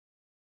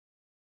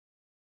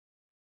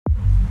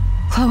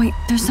Chloe,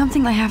 there's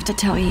something I have to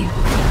tell you.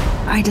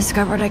 I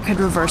discovered I could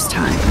reverse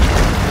time.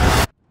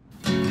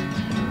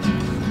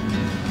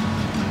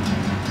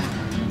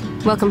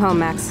 Welcome home,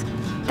 Max.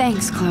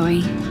 Thanks,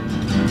 Chloe.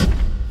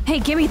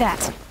 Hey, give me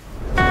that.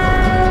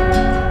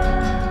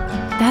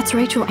 That's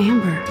Rachel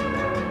Amber.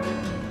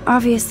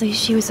 Obviously,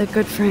 she was a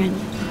good friend.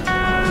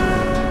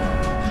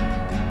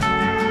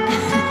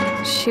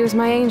 She was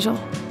my angel.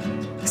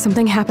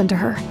 Something happened to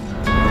her.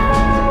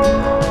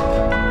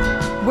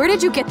 Where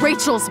did you get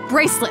Rachel's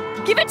bracelet?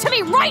 Give it to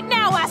me right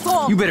now,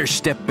 asshole! You better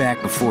step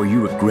back before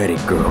you regret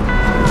it, girl.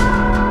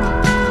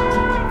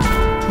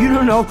 You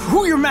don't know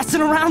who you're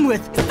messing around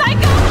with!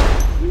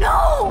 Psycho!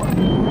 No!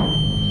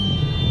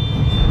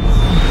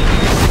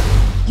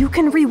 You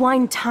can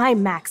rewind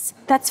time, Max.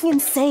 That's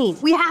insane.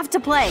 We have to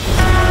play.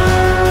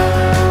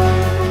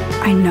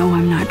 I know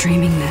I'm not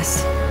dreaming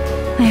this.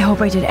 I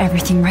hope I did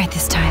everything right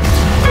this time.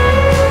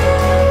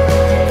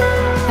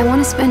 I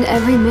want to spend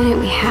every minute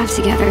we have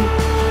together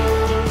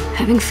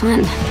having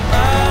fun.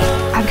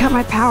 I've got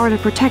my power to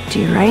protect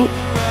you, right?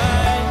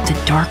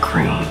 The dark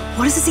room.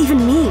 What does this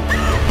even mean?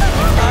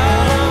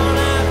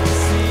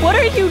 What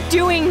are you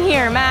doing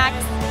here, Max?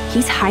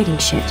 He's hiding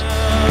shit.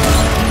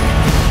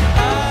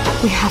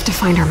 We have to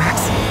find her,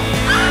 Max.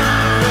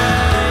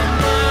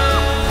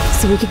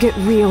 So we could get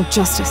real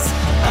justice.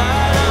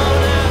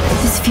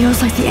 This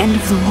feels like the end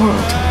of the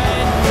world.